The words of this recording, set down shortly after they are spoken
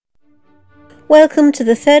Welcome to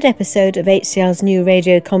the third episode of HCR's new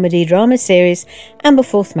radio comedy drama series,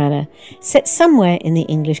 Amberforth Manor, set somewhere in the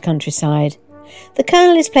English countryside. The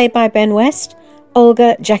Colonel is played by Ben West,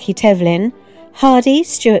 Olga Jackie Tevlin, Hardy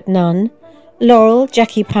Stuart Nunn, Laurel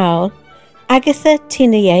Jackie Powell, Agatha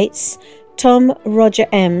Tina Yates, Tom Roger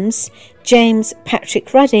Ems, James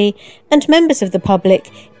Patrick Ruddy, and members of the public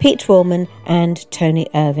Pete Woolman and Tony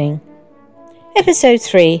Irving. Episode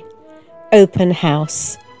 3, Open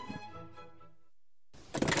House.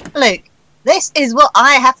 Luke, this is what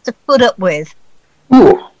I have to put up with.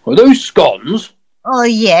 Oh, are those scones? Oh,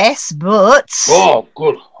 yes, but... Oh,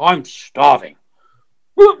 good. I'm starving.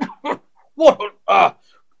 What on earth?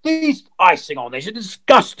 These icing on this are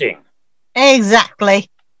disgusting. Exactly.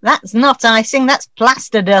 That's not icing, that's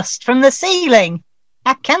plaster dust from the ceiling.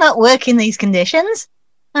 I cannot work in these conditions.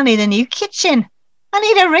 I need a new kitchen. I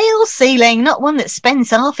need a real ceiling, not one that spends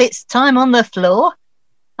half its time on the floor.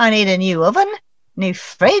 I need a new oven, new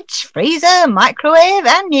fridge, freezer, microwave,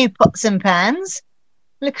 and new pots and pans.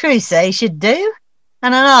 Le Creuset should do.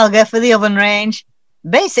 And an auger for the oven range.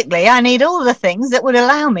 Basically, I need all the things that would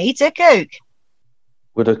allow me to cook.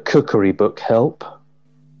 Would a cookery book help?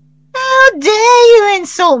 How dare you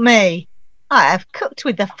insult me? I have cooked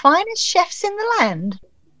with the finest chefs in the land.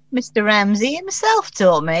 Mr. Ramsay himself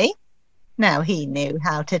taught me. Now he knew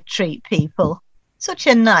how to treat people. Such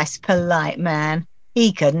a nice, polite man.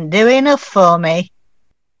 He couldn't do enough for me.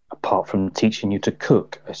 Apart from teaching you to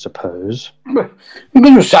cook, I suppose. It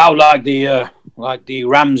doesn't sound like the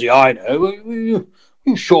Ramsay I know.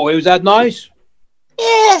 You sure he was that nice?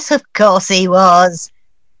 Yes, of course he was.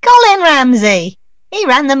 Colin Ramsay. He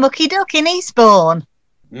ran the Mucky Duck in Eastbourne.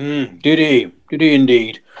 Did he? Did he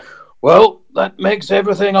indeed? Well, that makes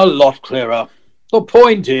everything a lot clearer. The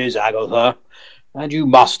point is, Agatha, and you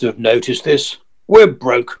must have noticed this, we're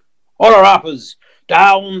broke. On our uppers,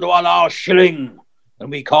 down to our shilling, and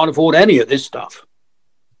we can't afford any of this stuff.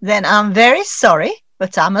 Then I'm very sorry,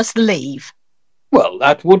 but I must leave. Well,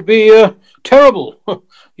 that would be terrible.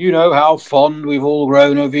 You know how fond we've all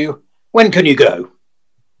grown of you. When can you go?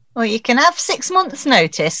 Well, you can have 6 months'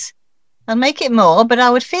 notice. I'll make it more, but I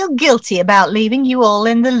would feel guilty about leaving you all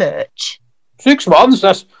in the lurch. 6 months?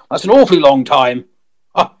 That's an awfully long time.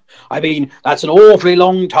 That's an awfully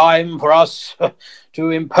long time for us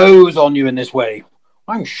to impose on you in this way.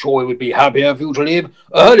 I'm sure it would be happier for you to leave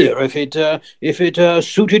earlier if it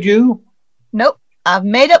suited you. Nope, I've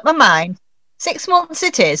made up my mind. 6 months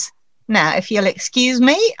it is. Now, if you'll excuse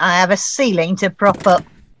me, I have a ceiling to prop up.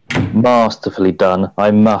 Masterfully done,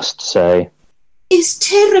 I must say. It's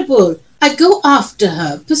terrible. I go after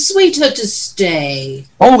her, persuade her to stay.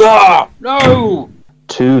 Olga! No!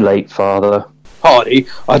 Too late, Father. Hardy,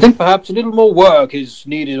 I think perhaps a little more work is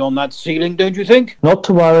needed on that ceiling, don't you think? Not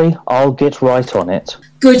to worry, I'll get right on it.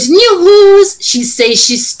 Good news! She says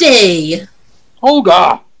she stay.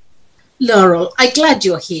 Olga! Laurel, I'm glad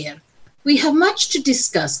you're here. We have much to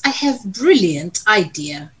discuss. I have brilliant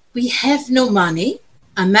idea. We have no money.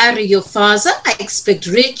 I marry your father. I expect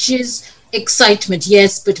riches. Excitement,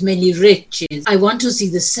 yes, but mainly riches. I want to see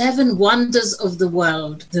the 7 wonders of the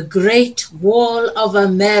world. The Great Wall of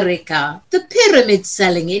America. The pyramid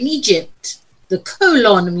selling in Egypt. The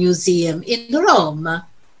Colon Museum in Rome.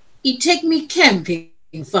 You take me camping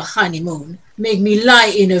for honeymoon. Make me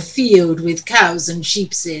lie in a field with cows and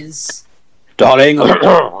sheepses. Darling,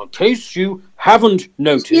 in case you haven't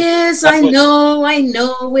noticed... Yes, I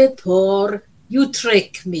know, we're poor. You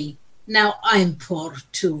trick me. Now I'm poor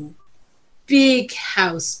too. Big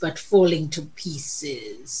house, but falling to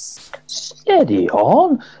pieces. Steady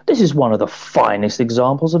on. This is one of the finest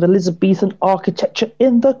examples of Elizabethan architecture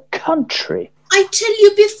in the country. I tell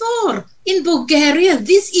you before, in Bulgaria,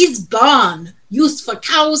 this is barn, used for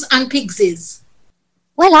cows and pigses.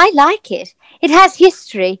 Well, I like it. It has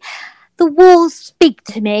history. The walls speak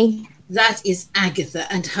to me. That is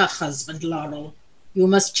Agatha and her husband, Laurel. You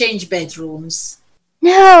must change bedrooms.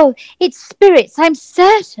 No, it's spirits, I'm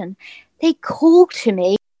certain. They call to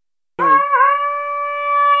me.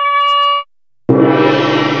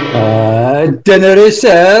 Dinner is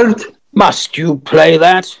served. Must you play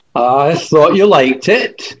that? I thought you liked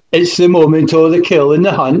it. It's the moment of the kill and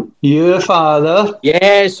the hunt. Your father.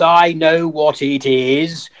 Yes, I know what it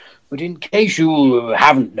is. But in case you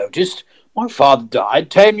haven't noticed, my father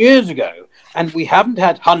died 10 years ago, and we haven't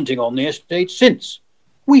had hunting on the estate since.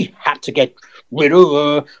 We had to get rid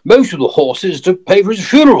of most of the horses to pay for his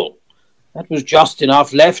funeral. That was just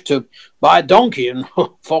enough left to buy a donkey, and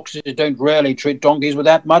foxes don't really treat donkeys with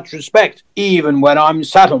that much respect, even when I'm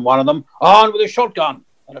sat on one of them, armed with a shotgun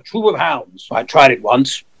and a troop of hounds. I tried it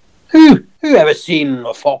once. Who ever seen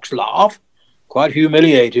a fox laugh? Quite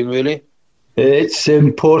humiliating, really. It's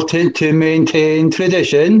important to maintain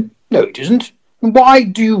tradition. No, it isn't. Why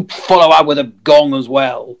do you follow up with a gong as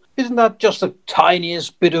well? Isn't that just the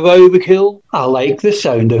tiniest bit of overkill? I like the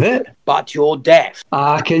sound of it. But you're deaf.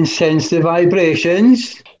 I can sense the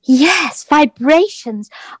vibrations. Yes, vibrations.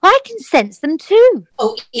 I can sense them too.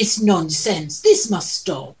 Oh, it's nonsense. This must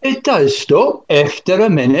stop. It does stop. After a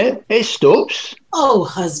minute, it stops. Oh,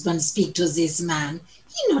 husband, speak to this man.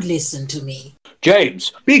 He not listen to me.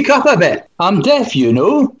 James. Speak up a bit. I'm deaf, you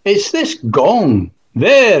know. It's this gong.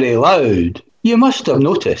 Very loud. You must have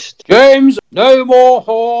noticed. James, no more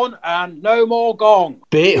horn and no more gong.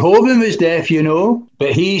 Beethoven was deaf, you know,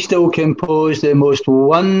 but he still composed the most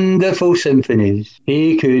wonderful symphonies.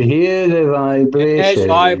 He could hear the vibrations.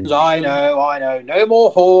 Yes, I know. No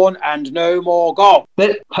more horn and no more gong.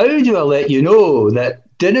 But how do I let you know that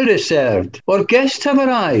dinner is served or guests have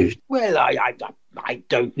arrived? Well, I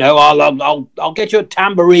don't know. I'll get you a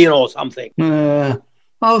tambourine or something.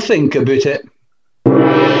 I'll think about it.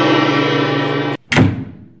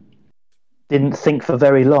 Didn't think for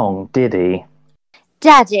very long, did he?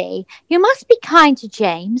 Daddy, you must be kind to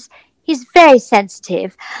James. He's very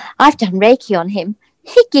sensitive. I've done Reiki on him.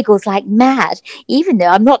 He giggles like mad, even though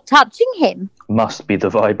I'm not touching him. Must be the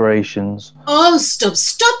vibrations. Oh,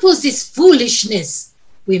 stop with this foolishness.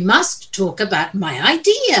 We must talk about my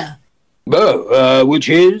idea. Oh, which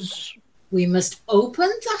is? We must open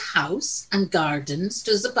the house and gardens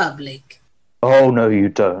to the public. Oh, no, you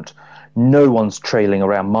don't. No one's trailing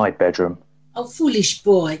around my bedroom. Oh, foolish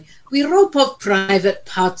boy. We rope off private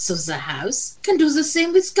parts of the house. Can do the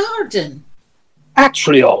same with garden.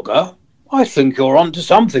 Actually, Olga, I think you're onto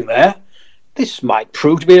something there. This might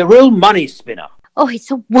prove to be a real money spinner. Oh,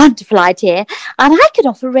 it's a wonderful idea. And I could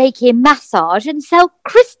offer Reiki and massage and sell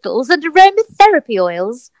crystals and aromatherapy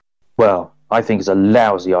oils. Well, I think it's a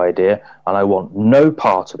lousy idea, and I want no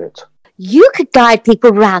part of it. You could guide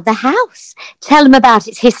people around the house, tell them about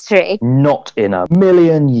its history. Not in a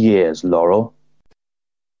million years, Laurel.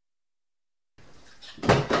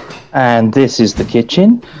 And this is the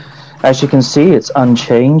kitchen. As you can see, it's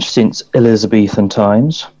unchanged since Elizabethan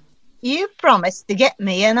times. You promised to get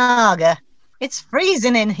me an Aga. It's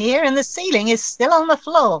freezing in here and the ceiling is still on the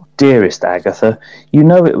floor. Dearest Agatha, you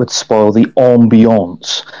know it would spoil the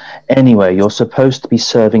ambiance. Anyway, you're supposed to be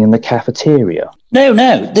serving in the cafeteria.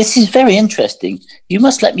 No, this is very interesting. You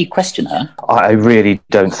must let me question her. I really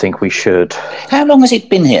don't think we should. How long has it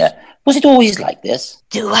been here? Was it always like this?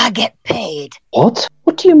 Do I get paid? What?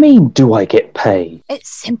 What do you mean, do I get paid? It's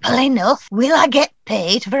simple enough. Will I get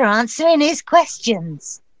paid for answering his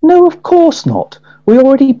questions? No, of course not. We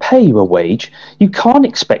already pay you a wage. You can't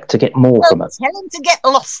expect to get more from us. Tell him to get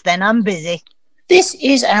lost then, I'm busy. This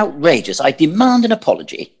is outrageous. I demand an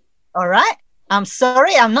apology. All right. I'm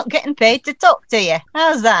sorry I'm not getting paid to talk to you.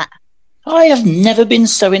 How's that? I have never been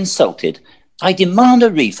so insulted. I demand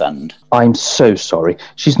a refund. I'm so sorry.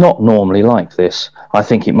 She's not normally like this. I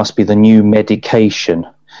think it must be the new medication.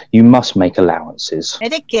 You must make allowances.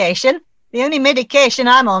 Medication? The only medication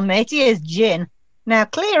I'm on, matey, is gin. Now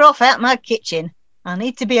clear off out my kitchen. I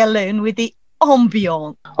need to be alone with the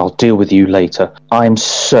ambiance. I'll deal with you later. I'm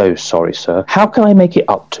so sorry, sir. How can I make it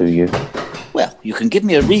up to you? Well, you can give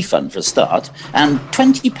me a refund for a start, and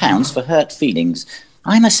 £20 for hurt feelings.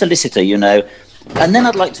 I'm a solicitor, you know. And then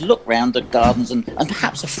I'd like to look round the gardens and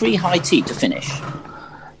perhaps a free high tea to finish.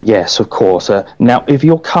 Yes, of course. Now, if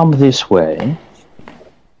you'll come this way...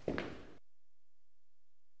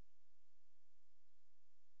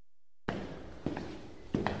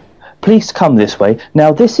 Please come this way.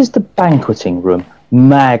 Now, this is the banqueting room.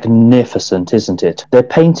 Magnificent, isn't it? The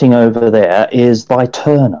painting over there is by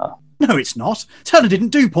Turner. No, it's not. Turner didn't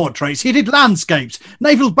do portraits. He did landscapes,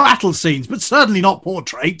 naval battle scenes, but certainly not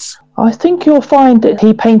portraits. I think you'll find that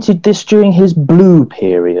he painted this during his blue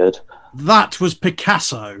period. That was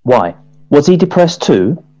Picasso. Why? Was he depressed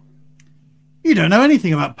too? You don't know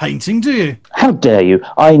anything about painting, do you? How dare you?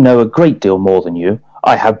 I know a great deal more than you.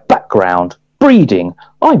 I have background, breeding.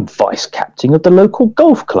 I'm vice-captain of the local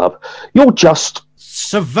golf club. You're just...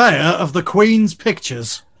 Surveyor of the Queen's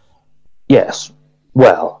pictures. Yes.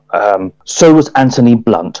 Well, so was Anthony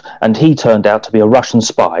Blunt, and he turned out to be a Russian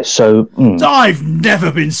spy, so... I've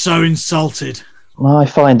never been so insulted. I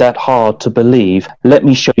find that hard to believe. Let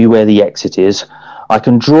me show you where the exit is. I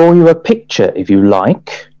can draw you a picture if you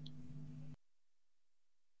like.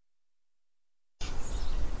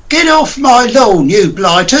 Get off my lawn, you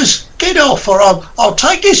blighters. Get off, or I'll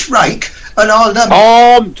take this rake and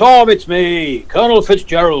I'll... Tom, it's me, Colonel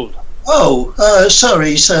Fitzgerald. Oh,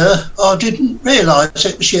 sorry, sir. I didn't realise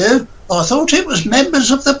it was you. I thought it was members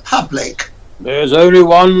of the public. There's only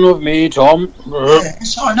one of me, Tom.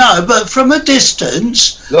 Yes, I know, but from a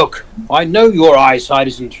distance... Look, I know your eyesight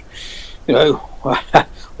isn't,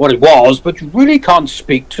 what it was, but you really can't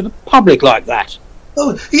speak to the public like that.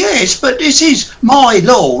 Oh, yes, but this is my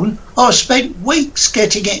lawn. I spent weeks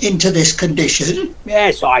getting it into this condition.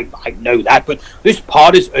 Yes, I know that, but this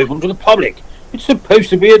part is open to the public. It's supposed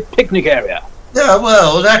to be a picnic area. Yeah,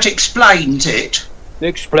 well, that explains it.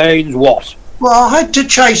 Explains what? Well, I had to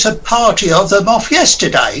chase a party of them off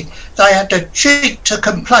yesterday. They had the cheek to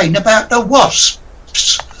complain about the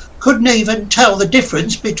wasps. Couldn't even tell the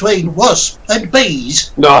difference between wasp and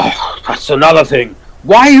bees. Oh, that's another thing.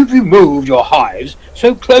 Why have you moved your hives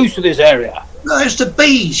so close to this area? There's the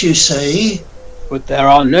bees, you see. But there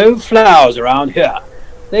are no flowers around here.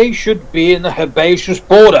 They should be in the herbaceous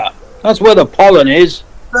border. That's where the pollen is.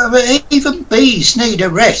 But even bees need a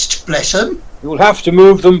rest, bless them. You'll have to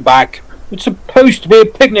move them back. It's supposed to be a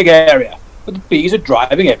picnic area, but the bees are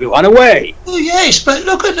driving everyone away. Oh, yes, but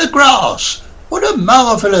look at the grass. What a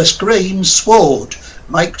marvellous green sward.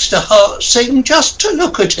 Makes the heart sing just to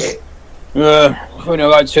look at it.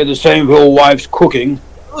 I'd say the same for your wife's cooking.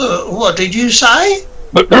 What did you say?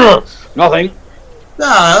 Nothing.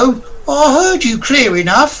 No, I heard you clear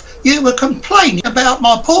enough. You were complaining about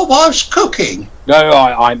my poor wife's cooking. No,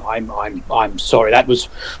 I'm sorry. That was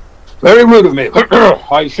very rude of me.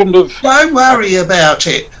 I shouldn't have... Don't worry about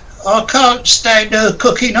it. I can't stand her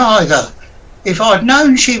cooking either. If I'd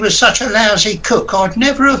known she was such a lousy cook, I'd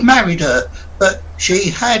never have married her. But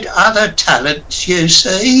she had other talents, you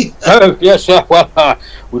see. Oh, yes, sir. Well,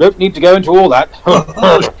 we don't need to go into all that.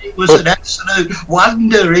 She was an absolute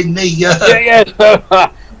wonder in the...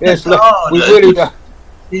 yes, look, we really don't...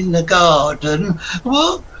 In the garden.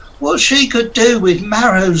 What she could do with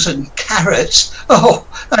marrows and carrots. Oh,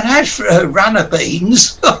 and as for her runner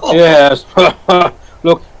beans... Yes.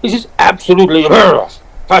 Look, this is absolutely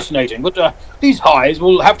fascinating, but these hives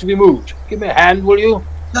will have to be moved. Give me a hand, will you?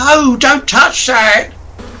 No, don't touch that!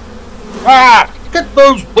 Get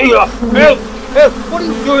those here! Help! What are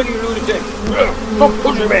you doing, you lunatic? Stop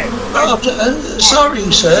pushing me! Sorry,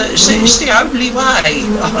 sir. It's the only way.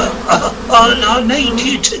 I need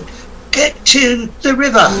you to get to the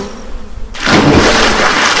river.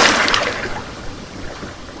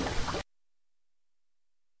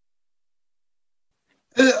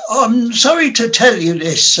 I'm sorry to tell you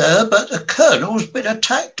this, sir, but the Colonel's been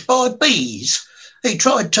attacked by bees. He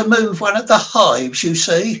tried to move one of the hives, you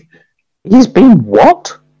see. He's been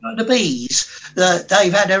what? The bees.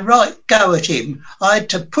 They've had a right go at him. I had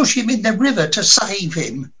to push him in the river to save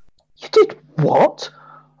him. You did what?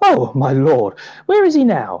 Oh, my lord. Where is he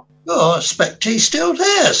now? Oh, I expect he's still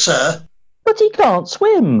there, sir. But he can't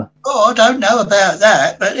swim. Oh, I don't know about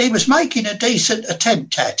that, but he was making a decent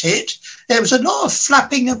attempt at it. There was a lot of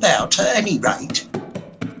flapping about at any rate.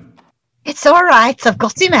 It's all right, I've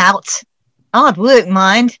got him out. Hard work,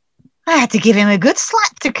 mind. I had to give him a good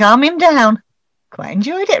slap to calm him down. Quite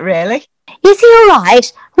enjoyed it, really. Is he all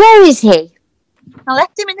right? Where is he? I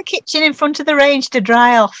left him in the kitchen in front of the range to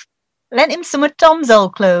dry off. Lent him some of Tom's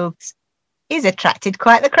old clothes. He's attracted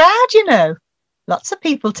quite the crowd, you know. Lots of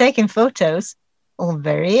people taking photos. All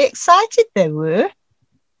very excited they were.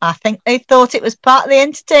 I think they thought it was part of the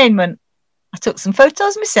entertainment. I took some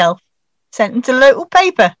photos myself. Sent them to the local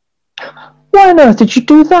paper. Why on earth did you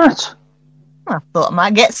do that? I thought I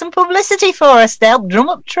might get some publicity for us to help drum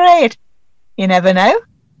up trade. You never know.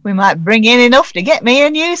 We might bring in enough to get me a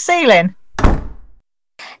new ceiling.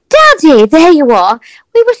 Daddy, there you are.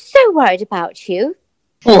 We were so worried about you.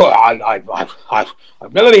 Oh,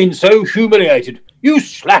 I've never been so humiliated. You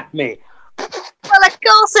slapped me. Well, of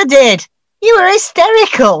course I did. You were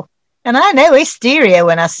hysterical. And I know hysteria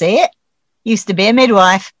when I see it. Used to be a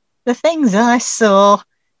midwife. The things I saw.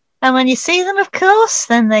 And when you see them, of course,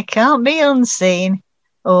 then they can't be unseen.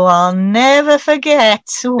 Oh, I'll never forget.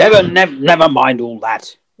 Never mind all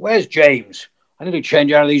that. Where's James? I need to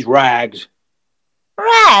change out of these rags.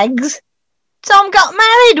 Rags? Tom got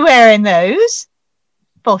married wearing those?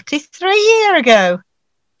 43 years ago.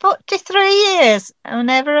 43 years. And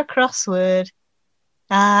never a crossword.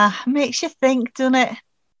 Makes you think, doesn't it?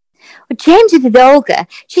 Well, James was with Olga.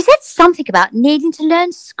 She said something about needing to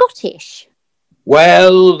learn Scottish.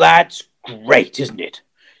 Well, that's great, isn't it?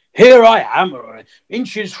 Here I am,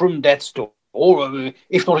 inches from death's door,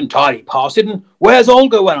 if not entirely past it, and where's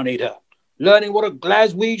Olga when I need her? Learning what a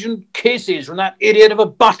Glaswegian kiss is from that idiot of a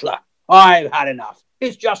butler. I've had enough.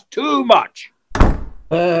 It's just too much.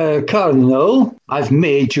 Colonel, I've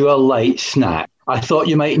made you a light snack. I thought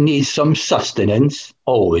you might need some sustenance.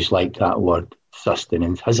 Always like that word.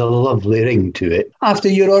 Sustenance has a lovely ring to it. After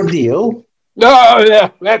your ordeal. Oh, yeah,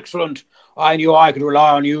 excellent. I knew I could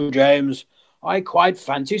rely on you, James. I quite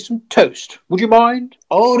fancy some toast. Would you mind?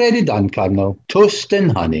 Already done, Colonel. Toast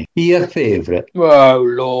and honey. Your favourite. Oh,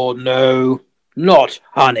 Lord, no. Not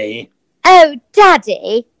honey. Oh,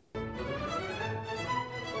 Daddy.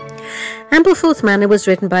 Ampleforth Manor was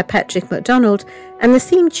written by Patrick MacDonald and the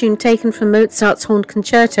theme tune taken from Mozart's Horn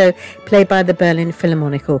Concerto played by the Berlin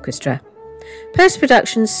Philharmonic Orchestra.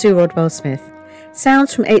 Post-production Sue Rodwell-Smith.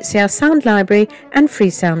 Sounds from HCR Sound Library and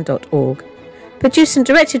freesound.org. Produced and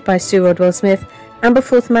directed by Sue Rodwell-Smith,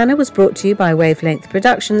 Ampleforth Manor was brought to you by Wavelength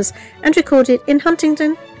Productions and recorded in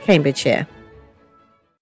Huntingdon, Cambridgeshire.